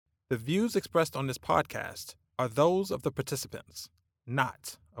The views expressed on this podcast are those of the participants,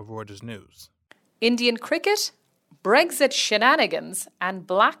 not of Reuters News. Indian cricket, Brexit shenanigans, and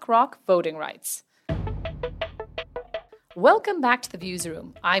BlackRock voting rights. Welcome back to the Views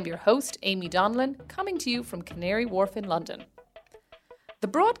Room. I'm your host, Amy Donlan, coming to you from Canary Wharf in London. The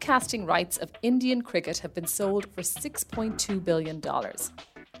broadcasting rights of Indian cricket have been sold for $6.2 billion.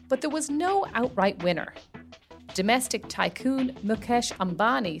 But there was no outright winner. Domestic tycoon Mukesh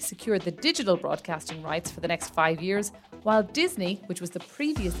Ambani secured the digital broadcasting rights for the next 5 years, while Disney, which was the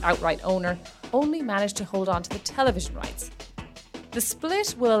previous outright owner, only managed to hold on to the television rights. The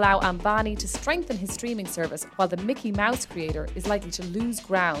split will allow Ambani to strengthen his streaming service, while the Mickey Mouse creator is likely to lose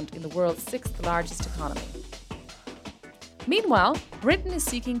ground in the world's sixth largest economy. Meanwhile, Britain is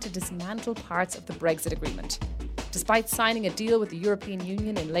seeking to dismantle parts of the Brexit agreement. Despite signing a deal with the European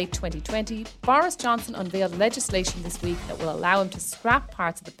Union in late 2020, Boris Johnson unveiled legislation this week that will allow him to scrap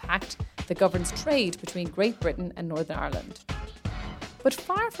parts of the pact that governs trade between Great Britain and Northern Ireland. But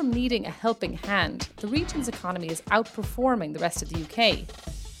far from needing a helping hand, the region's economy is outperforming the rest of the UK.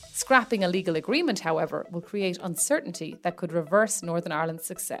 Scrapping a legal agreement, however, will create uncertainty that could reverse Northern Ireland's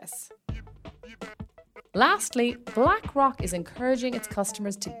success. Lastly, BlackRock is encouraging its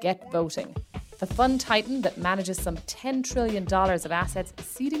customers to get voting. The fund titan that manages some $10 trillion of assets is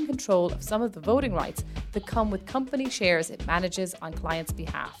ceding control of some of the voting rights that come with company shares it manages on clients'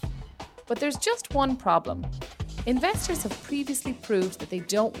 behalf. But there's just one problem. Investors have previously proved that they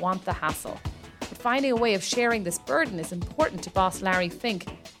don't want the hassle. But finding a way of sharing this burden is important to boss Larry Fink,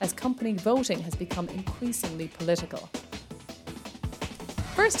 as company voting has become increasingly political.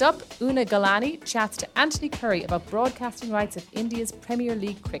 First up, Una Galani chats to Anthony Curry about broadcasting rights of India's Premier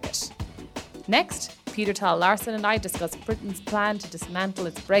League cricket. Next, Peter Tal Larsen and I discuss Britain's plan to dismantle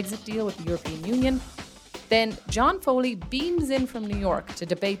its Brexit deal with the European Union. Then John Foley beams in from New York to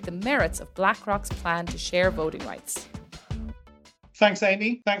debate the merits of BlackRock's plan to share voting rights. Thanks,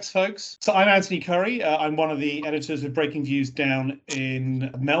 Amy. Thanks, folks. So I'm Anthony Curry. I'm one of the editors of Breaking Views down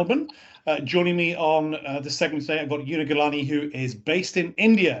in Melbourne. Joining me on the segment today, I've got Una Galani, who is based in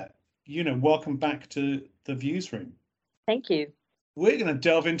India. Una, welcome back to the Views Room. Thank you. We're going to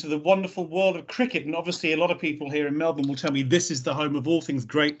delve into the wonderful world of cricket. And obviously, a lot of people here in Melbourne will tell me this is the home of all things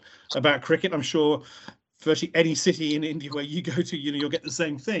great about cricket. I'm sure virtually any city in India where you go to, you'll get the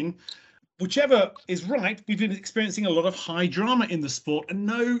same thing. Whichever is right, we've been experiencing a lot of high drama in the sport. And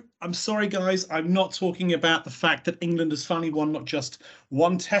no, I'm sorry, guys, I'm not talking about the fact that England has finally won not just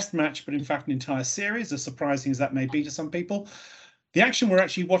one test match, but in fact an entire series, as surprising as that may be to some people. The action we're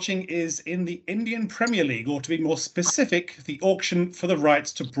actually watching is in the Indian Premier League, or to be more specific, the auction for the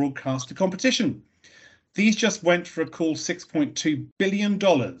rights to broadcast the competition. These just went for a cool $6.2 billion,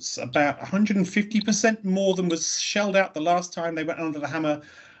 about 150% more than was shelled out the last time they went under the hammer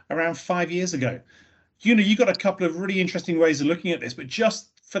around 5 years ago. You got a couple of really interesting ways of looking at this, but just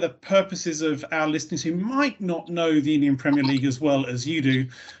for the purposes of our listeners who might not know the Indian Premier League as well as you do,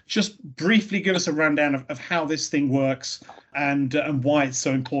 just briefly give us a rundown of how this thing works and why it's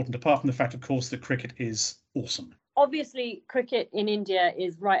so important, apart from the fact, of course, that cricket is awesome. Obviously, cricket in India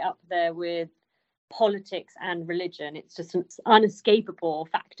is right up there with politics and religion. It's just an unescapable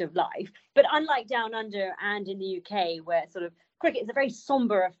fact of life. But unlike down under and in the UK, where sort of cricket is a very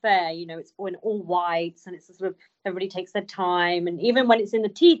somber affair, it's in all whites and it's sort of everybody takes their time. And even when it's in the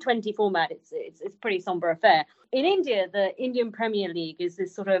T20 format, it's a pretty somber affair. In India, the Indian Premier League is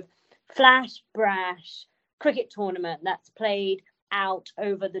this sort of flash, brash cricket tournament that's played out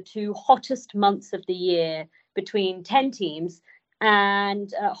over the two hottest months of the year between 10 teams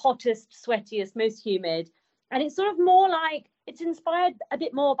and hottest, sweatiest, most humid. And it's sort of more like, it's inspired a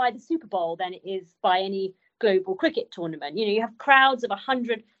bit more by the Super Bowl than it is by any global cricket tournament. You have crowds of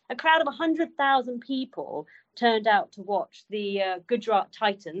 100,000 people turned out to watch the Gujarat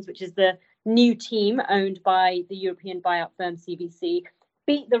Titans, which is the new team owned by the European buyout firm CVC,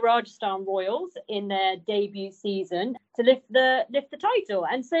 beat the Rajasthan Royals in their debut season to lift the title.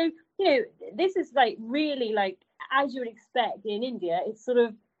 And so, this is really as you would expect in India. It's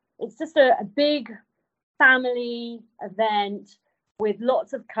just a big family event with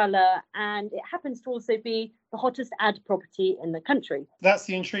lots of colour, and it happens to also be the hottest ad property in the country. That's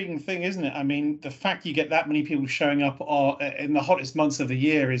the intriguing thing, isn't it? I mean, the fact you get that many people showing up in the hottest months of the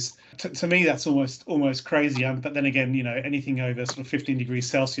year is, to me, that's almost crazy. But then again, anything over sort of 15 degrees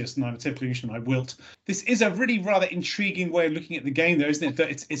Celsius, and I'm a typical Englishman, I wilt. This is a really rather intriguing way of looking at the game, though, isn't it? That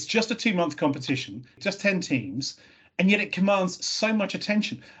it's just a 2-month competition, just 10 teams, and yet it commands so much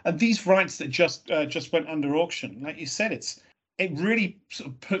attention. And these rights that just went under auction, like you said, it really sort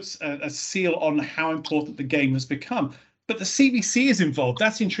of puts a seal on how important the game has become. But the CVC is involved.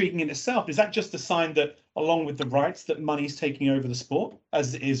 That's intriguing in itself. Is that just a sign that, along with the rights, that money's taking over the sport,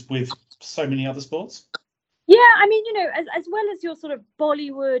 as it is with so many other sports? Yeah, I mean, as well as your sort of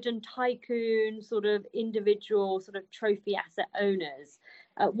Bollywood and tycoon sort of individual sort of trophy asset owners,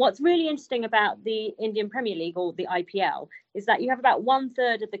 what's really interesting about the Indian Premier League, or the IPL, is that you have about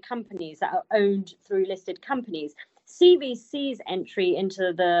 1/3 of the companies that are owned through listed companies. CVC's entry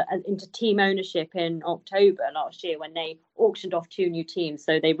into team ownership in October last year, when they auctioned off 2 new teams,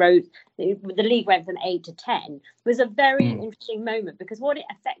 so the league went from 8 to 10, was a very interesting moment, because what it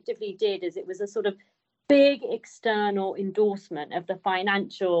effectively did is it was a sort of big external endorsement of the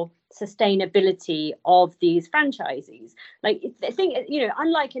financial sustainability of these franchises. Like, I think,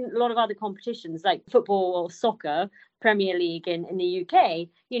 unlike in a lot of other competitions like football or soccer, Premier League in the UK,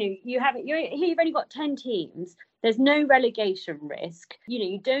 you've only got 10 teams. There's no relegation risk.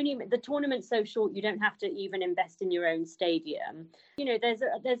 The tournament's so short, you don't have to even invest in your own stadium.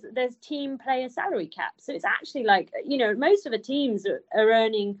 There's team player salary caps. So it's actually like, most of the teams are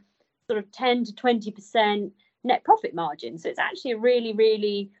earning sort of 10 to 20% net profit margin. So it's actually a really,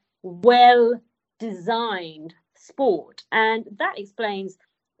 really well designed sport. And that explains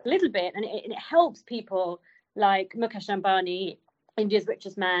a little bit, and it helps people like Mukesh Ambani, India's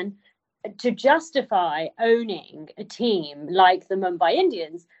richest man, to justify owning a team like the Mumbai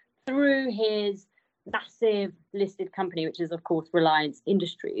Indians through his massive listed company, which is of course Reliance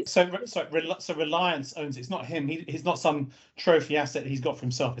Industries. So Reliance owns it. It's not him. He's not some trophy asset that he's got for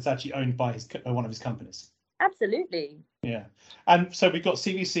himself. It's actually owned by one of his companies. Absolutely. Yeah, and so we've got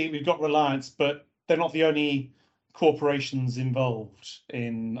CVC, we've got Reliance, but they're not the only corporations involved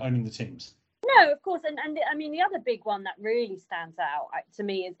in owning the teams. No, of course, and I mean, the other big one that really stands out to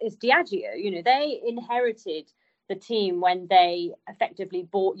me is Diageo. They inherited the team when they effectively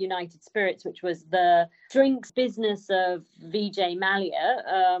bought United Spirits, which was the drinks business of Vijay Mallya,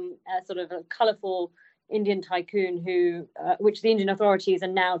 a sort of a colourful Indian tycoon which the Indian authorities are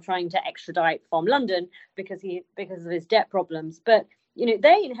now trying to extradite from London because of his debt problems. But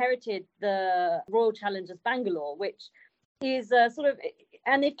they inherited the Royal Challengers Bangalore, which is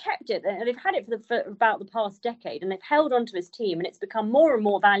and they've kept it, and they've had it for about the past decade, and they've held on to his team, and it's become more and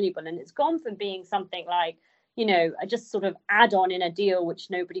more valuable, and it's gone from being something like just sort of add on in a deal which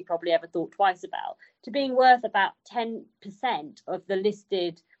nobody probably ever thought twice about, to being worth about 10% of the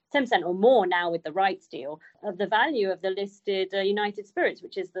listed, 10% or more now with the rights deal, of the value of the listed United Spirits,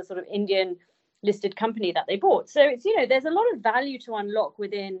 which is the sort of Indian listed company that they bought. So it's, there's a lot of value to unlock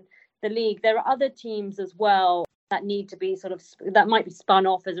within the league. There are other teams as well that need to be that might be spun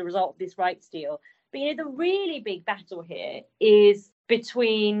off as a result of this rights deal. But the really big battle here is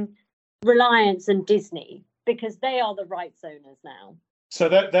between Reliance and Disney, because they are the rights owners now. So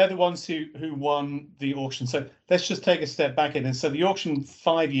they're the ones who won the auction. So let's just take a step back in. And so the auction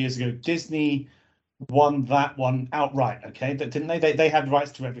 5 years ago, Disney won that one outright. Okay, didn't they? They had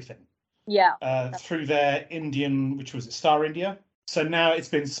rights to everything. Yeah. Through their Indian, which was Star India. So now it's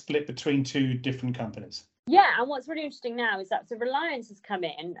been split between 2 different companies. Yeah, and what's really interesting now is that Reliance has come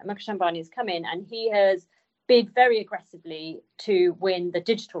in, Mukesh Ambani has come in, and he has bid very aggressively to win the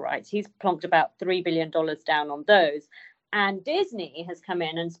digital rights. He's plonked about $3 billion down on those. And Disney has come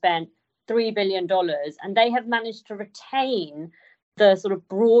in and spent $3 billion, and they have managed to retain the sort of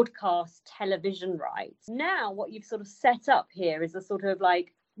broadcast television rights. Now, what you've sort of set up here is a sort of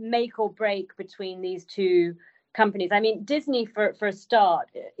like make or break between these 2 companies. I mean, Disney, for a start,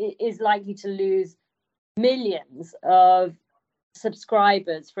 is likely to lose millions of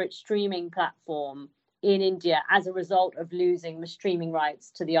subscribers for its streaming platform in India as a result of losing the streaming rights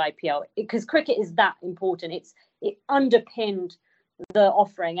to the IPL, because cricket is that important. It underpinned the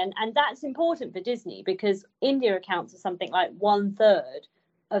offering, and that's important for Disney, because India accounts for something like 1/3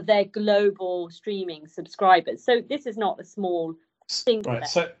 of their global streaming subscribers. So this is not a small thing. Right.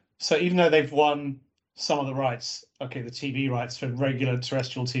 So even though they've won some of the rights, okay, the TV rights for regular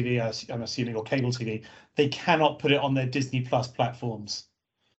terrestrial TV, I'm assuming, or cable TV, they cannot put it on their Disney Plus platforms.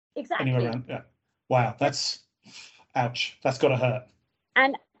 Exactly. Anywhere around. Yeah. Wow, that's ouch. That's got to hurt.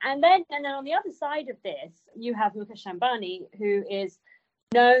 And then on the other side of this, you have Mukesh Ambani, who is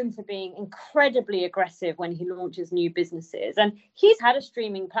known for being incredibly aggressive when he launches new businesses. And he's had a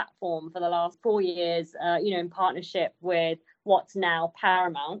streaming platform for the last 4 years, in partnership with what's now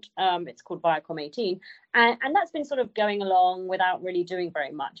Paramount. It's called Viacom 18. And that's been sort of going along without really doing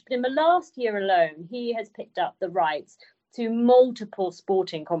very much. But in the last year alone, he has picked up the rights to multiple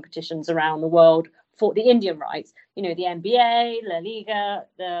sporting competitions around the world for the Indian rights, the NBA, La Liga,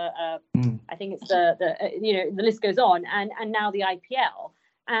 I think it's the list goes on, and now the IPL.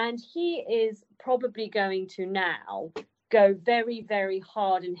 And he is probably going to now go very, very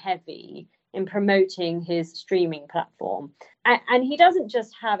hard and heavy in promoting his streaming platform. And he doesn't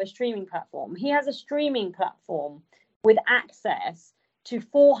just have a streaming platform, he has a streaming platform with access to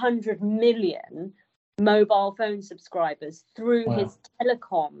 400 million mobile phone subscribers through his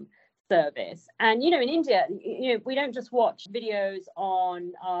telecom service. And in India, we don't just watch videos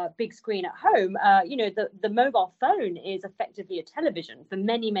on our big screen at home. The mobile phone is effectively a television for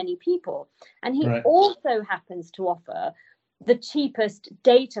many people, and he also happens to offer the cheapest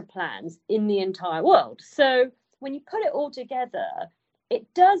data plans in the entire world. So when you put it all together,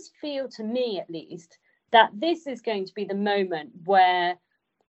 it does feel to me, at least, that this is going to be the moment where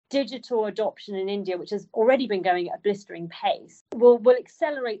digital adoption in India, which has already been going at a blistering pace, will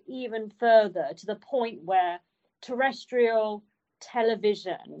accelerate even further, to the point where terrestrial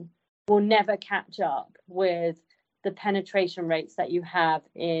television will never catch up with the penetration rates that you have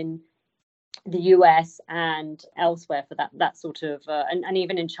in the US and elsewhere for that sort of, and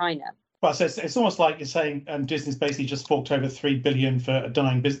even in China. Well, so it's almost like you're saying Disney's basically just forked over $3 billion for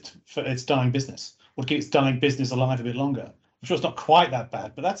its dying business, or to keep its dying business alive a bit longer. I'm sure it's not quite that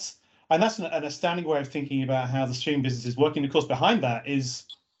bad, but that's an astounding way of thinking about how the streaming business is working. Of course, behind that is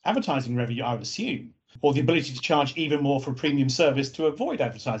advertising revenue, I would assume, or the ability to charge even more for a premium service to avoid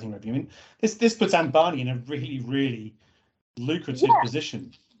advertising revenue. I mean, this puts Ambani in a really, really lucrative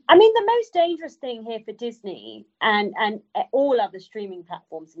position. I mean, the most dangerous thing here for Disney and all other streaming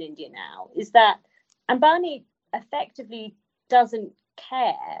platforms in India now is that Ambani effectively doesn't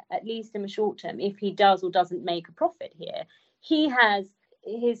care, at least in the short term, if he does or doesn't make a profit here. He has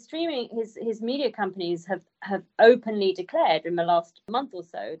his media companies have openly declared in the last month or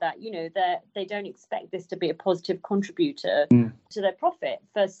so that they don't expect this to be a positive contributor to their profit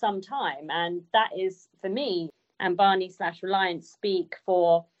for some time, and that is, for me, Ambani/Reliance speak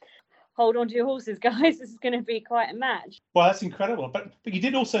for hold on to your horses, guys. This is going to be quite a match. Well, that's incredible. But you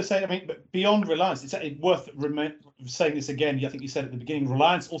did also say, I mean, beyond Reliance, it's worth saying this again. I think you said at the beginning,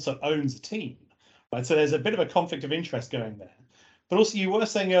 Reliance also owns a team, right? So there's a bit of a conflict of interest going there. But also, you were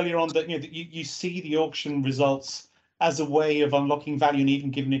saying earlier on that that you see the auction results as a way of unlocking value and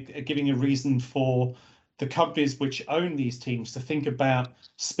even giving a reason for the companies which own these teams to think about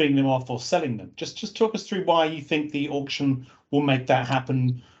spinning them off or selling them. Just talk us through why you think the auction will make that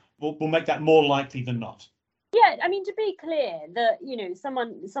happen. Will make that more likely than not. Yeah, I mean, to be clear, that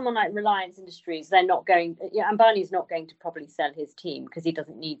someone like Reliance Industries, they're not going. Ambani's not going to probably sell his team because he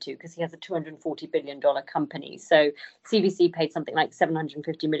doesn't need to, because he has a $240 billion company. So CVC paid something like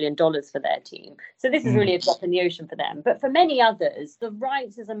 $750 million for their team. So this is really a drop in the ocean for them. But for many others, the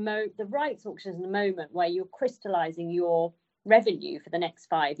rights auction is a moment where you're crystallizing your revenue for the next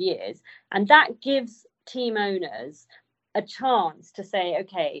 5 years, and that gives team owners a chance to say,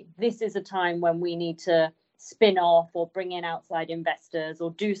 okay, this is a time when we need to spin off or bring in outside investors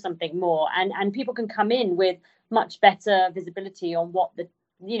or do something more, and people can come in with much better visibility on what the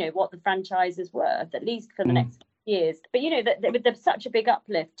franchise is worth, at least for the next years. But with such a big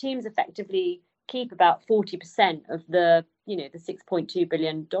uplift, teams effectively keep about 40% of the the $6.2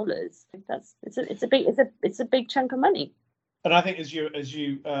 billion. It's a big chunk of money. And I think as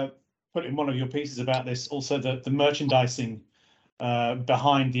you put in one of your pieces about this, also the merchandising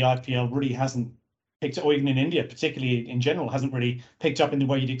behind the IPL really hasn't picked up, or even in India, particularly in general, hasn't really picked up in the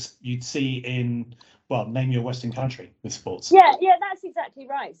way you'd see in, well, name your Western country with sports. Yeah, that's exactly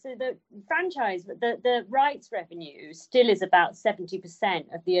right. So the franchise, the rights revenue still is about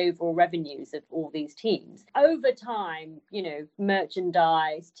 70% of the overall revenues of all these teams. Over time,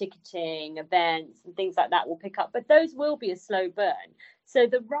 merchandise, ticketing, events, and things like that will pick up, but those will be a slow burn. So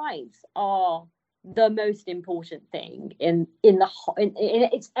the rights are the most important thing in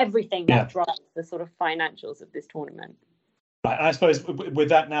it's everything that drives the sort of financials of this tournament. Right, I suppose with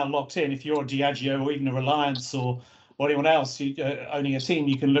that now locked in, if you're a Diageo or even a Reliance or anyone else owning a team,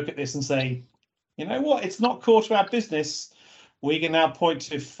 you can look at this and say, you know what, it's not core to our business. We can now point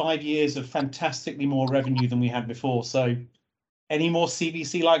to 5 years of fantastically more revenue than we had before. So any more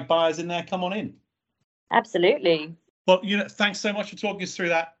CVC-like buyers in there, come on in. Absolutely. Well, thanks so much for talking us through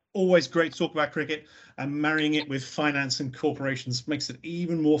that. Always great to talk about cricket, and marrying it with finance and corporations makes it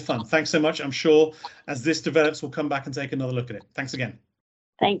even more fun. Thanks so much. I'm sure as this develops, we'll come back and take another look at it. Thanks again.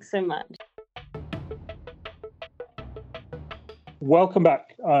 Thanks so much. Welcome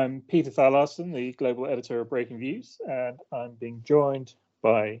back. I'm Peter Thalassen, the global editor of Breaking Views, and I'm being joined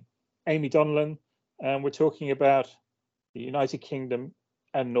by Amy Donlan, and we're talking about the United Kingdom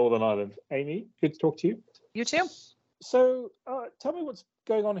and Northern Ireland. Amy, good to talk to you. You too. So tell me what's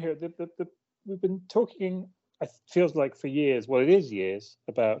going on here. We've been talking, it feels like for years, well, it is years,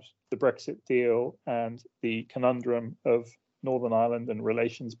 about the Brexit deal and the conundrum of Northern Ireland and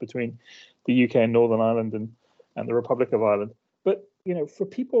relations between the UK and Northern Ireland and the Republic of Ireland. But, for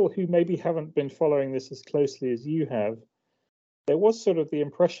people who maybe haven't been following this as closely as you have, there was sort of the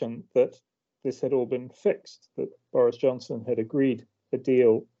impression that this had all been fixed, that Boris Johnson had agreed a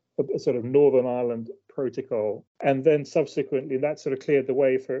deal, a sort of Northern Ireland protocol, and then subsequently that sort of cleared the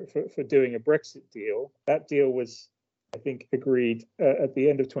way for doing a Brexit deal. That deal was, I think, agreed at the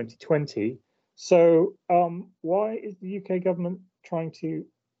end of 2020. So why is the UK government trying to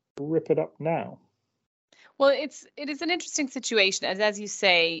rip it up now? Well, it is an interesting situation. As you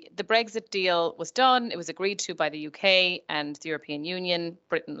say, the Brexit deal was done. It was agreed to by the UK and the European Union.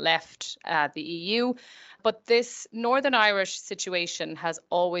 Britain left the EU. But this Northern Irish situation has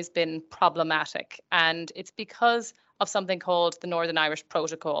always been problematic. And it's because of something called the Northern Irish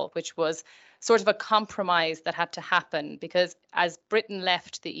Protocol, which was sort of a compromise that had to happen because as Britain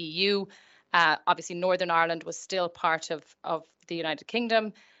left the EU, obviously Northern Ireland was still part of the United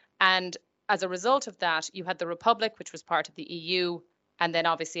Kingdom. And as a result of that, you had the Republic, which was part of the EU, and then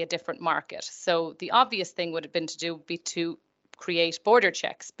obviously a different market. So the obvious thing would have been to create border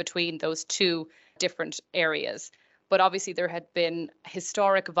checks between those two different areas. But obviously there had been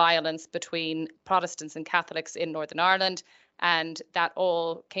historic violence between Protestants and Catholics in Northern Ireland, and that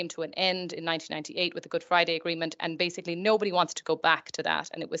all came to an end in 1998 with the Good Friday Agreement. And basically nobody wants to go back to that.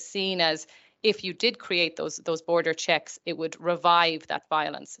 And it was seen as if you did create those border checks, it would revive that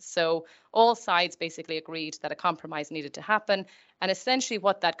violence. So all sides basically agreed that a compromise needed to happen. And essentially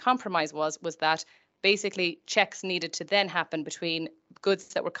what that compromise was that basically checks needed to then happen between goods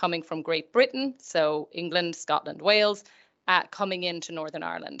that were coming from Great Britain, so England, Scotland, Wales, coming into Northern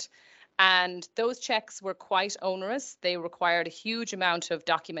Ireland. And those checks were quite onerous. They required a huge amount of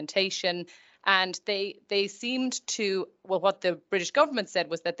documentation. And they seemed to, well, what the British government said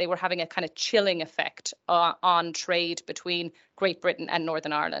was that they were having a kind of chilling effect on trade between Great Britain and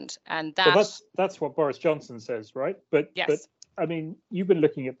Northern Ireland. And that's what Boris Johnson says, right? But yes. But I mean, you've been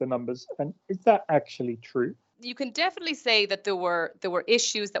looking at the numbers, and is that actually true? You can definitely say that there were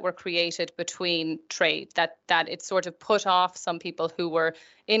issues that were created between trade, that it sort of put off some people who were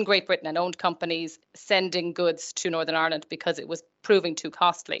in Great Britain and owned companies sending goods to Northern Ireland because it was proving too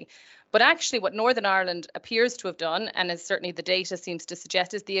costly. But actually what Northern Ireland appears to have done, and as certainly the data seems to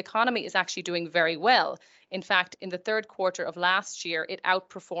suggest, is the economy is actually doing very well. In fact, in the third quarter of last year, it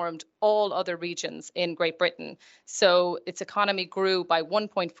outperformed all other regions in Great Britain. So its economy grew by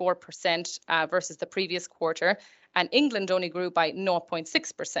 1.4% versus the previous quarter, and England only grew by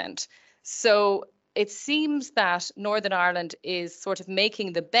 0.6%. So it seems that Northern Ireland is sort of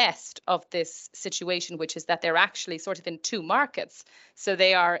making the best of this situation, which is that they're actually sort of in two markets. So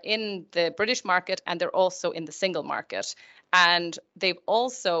they are in the British market and they're also in the single market. And they've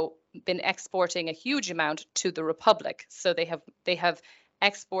also been exporting a huge amount to the Republic. So they have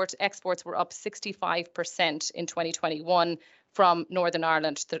exports were up 65% in 2021 from Northern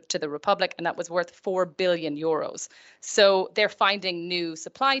Ireland to the Republic, and that was worth 4 billion euros. So they're finding new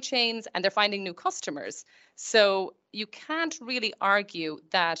supply chains and they're finding new customers. So you can't really argue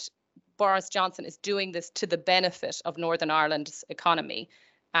that Boris Johnson is doing this to the benefit of Northern Ireland's economy.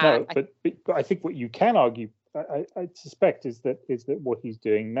 No, but I think what you can argue, I suspect, is that what he's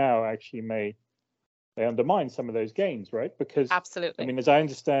doing now actually may undermine some of those gains, right? Because absolutely, I mean, as I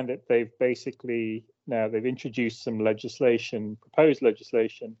understand it, they've introduced some proposed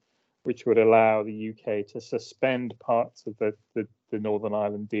legislation, which would allow the UK to suspend parts of the Northern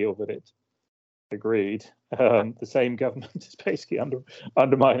Ireland deal that it agreed. The same government is basically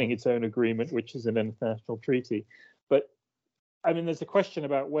undermining its own agreement, which is an international treaty. But I mean, there's a question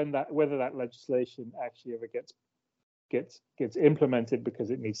about whether that legislation actually ever gets implemented,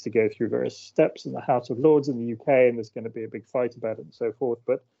 because it needs to go through various steps in the House of Lords in the UK, and there's going to be a big fight about it and so forth.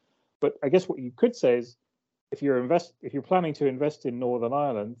 But I guess what you could say is, if you're planning to invest in Northern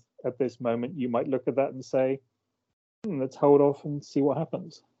Ireland at this moment, you might look at that and say, let's hold off and see what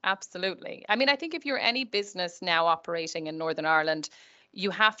happens. Absolutely. I mean, I think if you're any business now operating in Northern Ireland,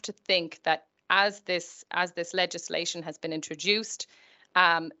 you have to think that as this legislation has been introduced,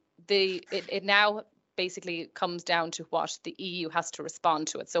 it now basically comes down to what the EU has to respond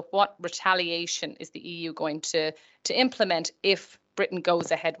to it. So what retaliation is the EU going to implement if Britain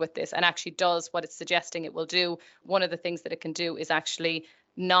goes ahead with this and actually does what it's suggesting it will do? One of the things that it can do is actually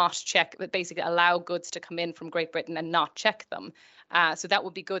not check, but basically allow goods to come in from Great Britain and not check them. So that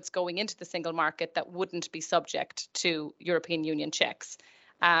would be goods going into the single market that wouldn't be subject to European Union checks.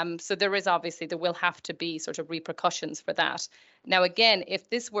 So there will have to be sort of repercussions for that. Now, again, if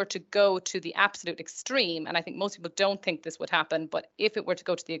this were to go to the absolute extreme, and I think most people don't think this would happen, but if it were to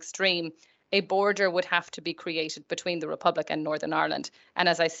go to the extreme, a border would have to be created between the Republic and Northern Ireland. And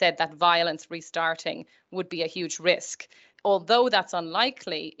as I said, that violence restarting would be a huge risk. Although that's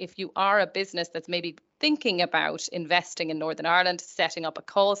unlikely, if you are a business that's maybe thinking about investing in Northern Ireland, setting up a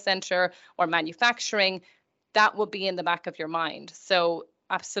call centre or manufacturing, that will be in the back of your mind. So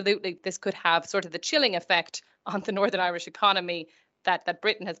absolutely, this could have sort of the chilling effect on the Northern Irish economy that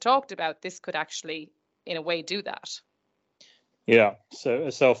Britain has talked about. This could actually, in a way, do that. Yeah, so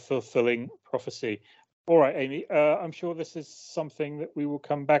a self-fulfilling prophecy. All right, Amy, I'm sure this is something that we will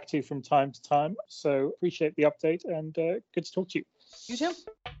come back to from time to time. So appreciate the update and good to talk to you. You too.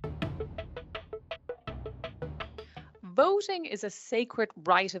 Voting is a sacred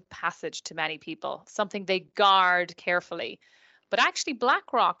rite of passage to many people, something they guard carefully. But actually,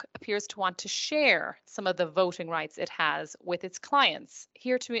 BlackRock appears to want to share some of the voting rights it has with its clients.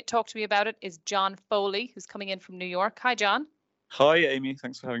 Here to talk to me about it is John Foley, who's coming in from New York. Hi, John. Hi, Amy.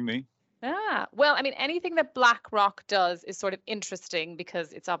 Thanks for having me. Well, I mean, anything that BlackRock does is sort of interesting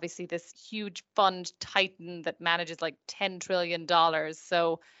because it's obviously this huge fund titan that manages like $10 trillion.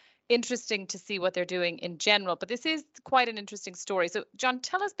 So interesting to see what they're doing in general. But this is quite an interesting story. So, John,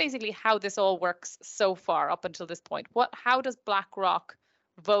 tell us basically how this all works so far up until this point. How does BlackRock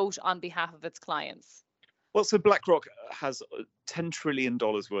vote on behalf of its clients? Well, so BlackRock has $10 trillion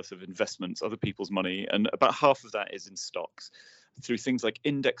worth of investments, other people's money, and about half of that is in stocks through things like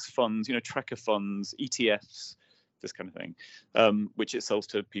index funds, tracker funds, ETFs, this kind of thing, which it sells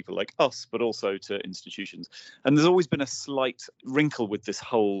to people like us, but also to institutions. And there's always been a slight wrinkle with this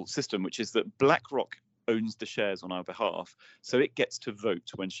whole system, which is that BlackRock owns the shares on our behalf. So it gets to vote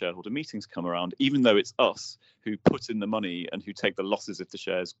when shareholder meetings come around, even though it's us who put in the money and who take the losses if the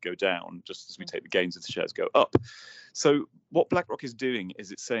shares go down, just as we take the gains if the shares go up. So what BlackRock is doing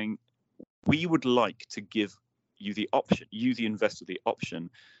is it's saying, we would like to give you the option, you, the investor, the option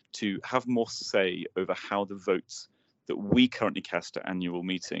to have more say over how the votes that we currently cast at annual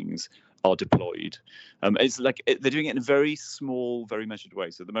meetings are deployed. It's like they're doing it in a very small, very measured way.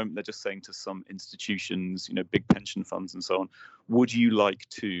 So at the moment, they're just saying to some institutions, big pension funds and so on, would you like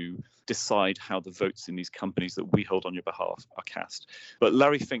to decide how the votes in these companies that we hold on your behalf are cast? But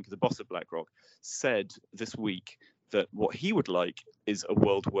Larry Fink, the boss of BlackRock, said this week that what he would like is a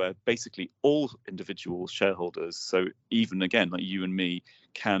world where basically all individual shareholders, so even again like you and me,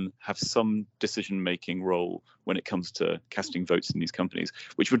 can have some decision-making role when it comes to casting votes in these companies,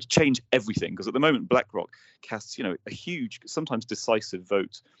 which would change everything. Because at the moment, BlackRock casts, a huge, sometimes decisive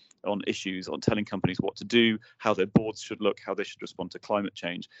vote on issues, on telling companies what to do, how their boards should look, how they should respond to climate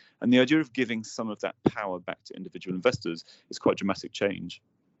change. And the idea of giving some of that power back to individual investors is quite a dramatic change.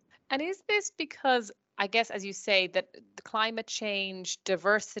 And is this because, I guess, as you say, that the climate change,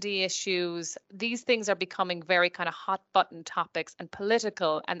 diversity issues, these things are becoming very kind of hot button topics and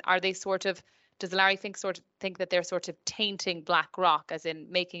political? And are they does Larry Fink think that they're sort of tainting BlackRock, as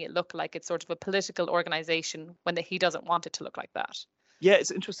in making it look like it's sort of a political organization when he doesn't want it to look like that? Yeah,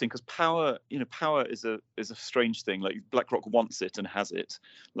 it's interesting because power is a strange thing. Like BlackRock wants it and has it.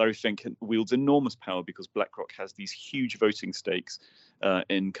 Larry Fink wields enormous power because BlackRock has these huge voting stakes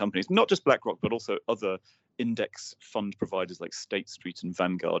in companies, not just BlackRock, but also other index fund providers like State Street and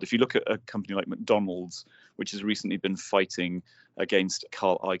Vanguard. If you look at a company like McDonald's, which has recently been fighting against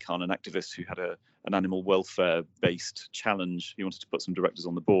Carl Icahn, an activist who had an animal welfare-based challenge, he wanted to put some directors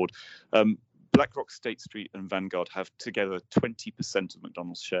on the board. BlackRock, State Street and Vanguard have together 20% of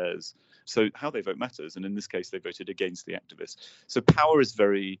McDonald's shares. So how they vote matters. And in this case, they voted against the activists. So power is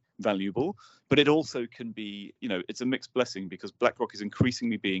very valuable, but it also can be, it's a mixed blessing because BlackRock is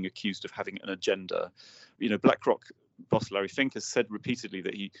increasingly being accused of having an agenda. BlackRock boss Larry Fink has said repeatedly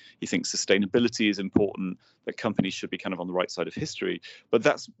that he thinks sustainability is important, that companies should be kind of on the right side of history. But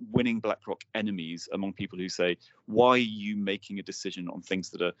that's winning BlackRock enemies among people who say, why are you making a decision on things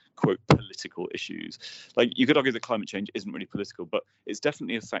that are, quote, political issues? Like, you could argue that climate change isn't really political, but it's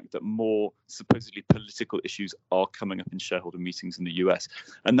definitely a fact that more supposedly political issues are coming up in shareholder meetings in the US.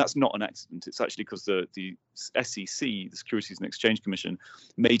 And that's not an accident. It's actually because the SEC, the Securities and Exchange Commission,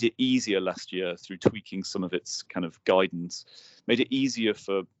 made it easier last year through tweaking some of its kind of guidance, made it easier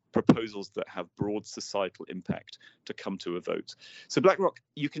for proposals that have broad societal impact to come to a vote. So BlackRock,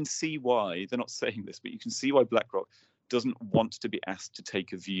 you can see why, they're not saying this, but you can see why BlackRock doesn't want to be asked to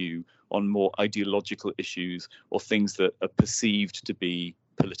take a view on more ideological issues or things that are perceived to be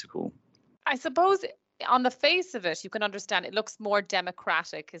political. I suppose on the face of it, you can understand it looks more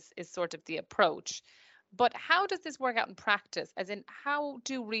democratic is sort of the approach. But how does this work out in practice? As in, how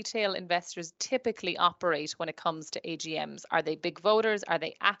do retail investors typically operate when it comes to AGMs? Are they big voters? Are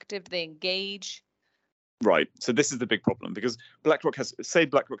they active? Do they engage? Right. So this is the big problem, because BlackRock has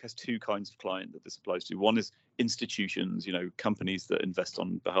two kinds of client that this applies to. One is institutions, companies that invest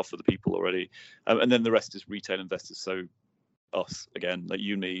on behalf of the people already. And then the rest is retail investors. So us, again, like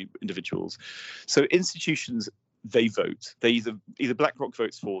you, me, individuals. So institutions, they vote. They either BlackRock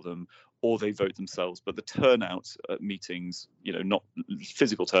votes for them or they vote themselves. But the turnout at meetings, not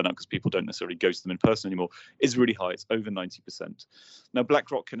physical turnout because people don't necessarily go to them in person anymore, is really high. It's over 90%. Now,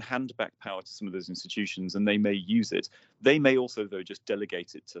 BlackRock can hand back power to some of those institutions and they may use it. They may also, though, just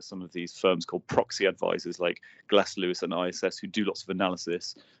delegate it to some of these firms called proxy advisors like Glass Lewis and ISS, who do lots of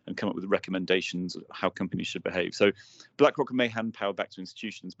analysis and come up with recommendations of how companies should behave. So BlackRock may hand power back to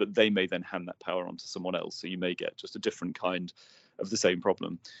institutions, but they may then hand that power on to someone else. So you may get just a different kind of the same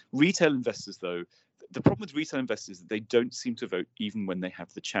problem. Retail investors, though, the problem with retail investors is that they don't seem to vote even when they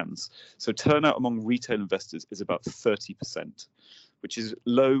have the chance. So turnout among retail investors is about 30%, which is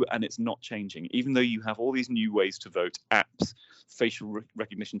low, and it's not changing. Even though you have all these new ways to vote, apps, facial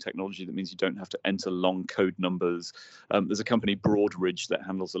recognition technology that means you don't have to enter long code numbers. There's a company, Broadridge, that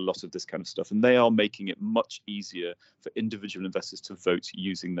handles a lot of this kind of stuff, and they are making it much easier for individual investors to vote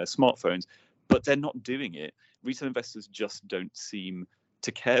using their smartphones, but they're not doing it. Retail investors just don't seem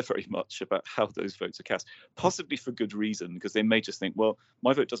to care very much about how those votes are cast, possibly for good reason, because they may just think, well,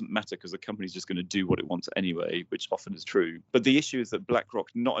 my vote doesn't matter because the company's just going to do what it wants anyway, which often is true. But the issue is that BlackRock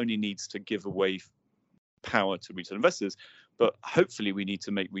not only needs to give away power to retail investors, but hopefully we need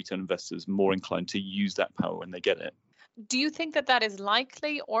to make retail investors more inclined to use that power when they get it. Do you think that is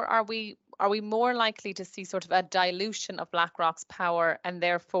likely, or are we more likely to see sort of a dilution of BlackRock's power, and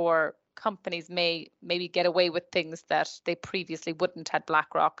therefore companies may maybe get away with things that they previously wouldn't had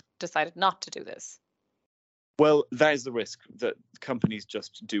BlackRock decided not to do this? Well, that is the risk, that companies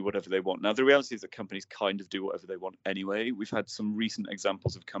just do whatever they want. Now, the reality is that companies kind of do whatever they want anyway. We've had some recent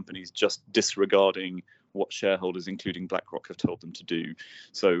examples of companies just disregarding what shareholders, including BlackRock, have told them to do.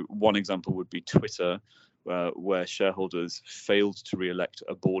 So one example would be Twitter, where shareholders failed to re-elect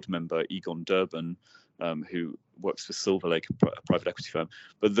a board member, Egon Durbin, who works for Silver Lake, a private equity firm.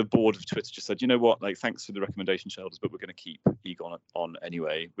 But the board of Twitter just said, you know what, thanks for the recommendation, shareholders, but we're going to keep Egon on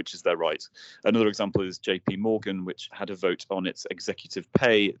anyway, which is their right. Another example is JP Morgan, which had a vote on its executive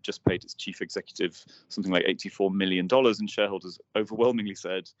pay. It just paid its chief executive something like $84 million, and shareholders overwhelmingly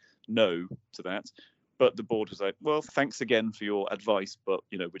said no to that. But the board was like, well, thanks again for your advice, but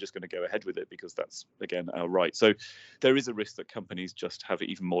we're just going to go ahead with it because that's, again, our right. So there is a risk that companies just have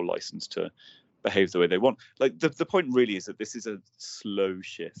even more license to behave the way they want. The point really is that this is a slow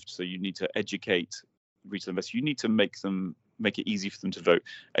shift. So you need to educate retail investors. You need to make it easy for them to vote,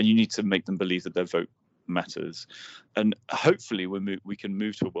 and you need to make them believe that their vote matters. And hopefully we can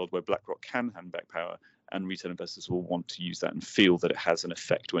move to a world where BlackRock can hand back power, and retail investors will want to use that and feel that it has an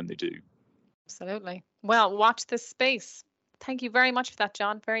effect when they do. Absolutely. Well, watch this space. Thank you very much for that,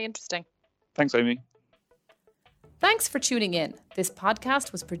 John. Very interesting. Thanks, Amy. Thanks for tuning in. This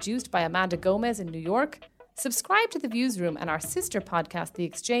podcast was produced by Amanda Gomez in New York. Subscribe to The Viewsroom and our sister podcast, The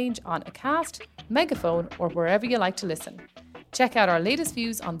Exchange, on Acast, Megaphone, or wherever you like to listen. Check out our latest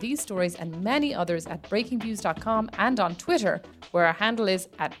views on these stories and many others at breakingviews.com and on Twitter, where our handle is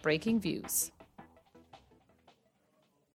 @breakingviews.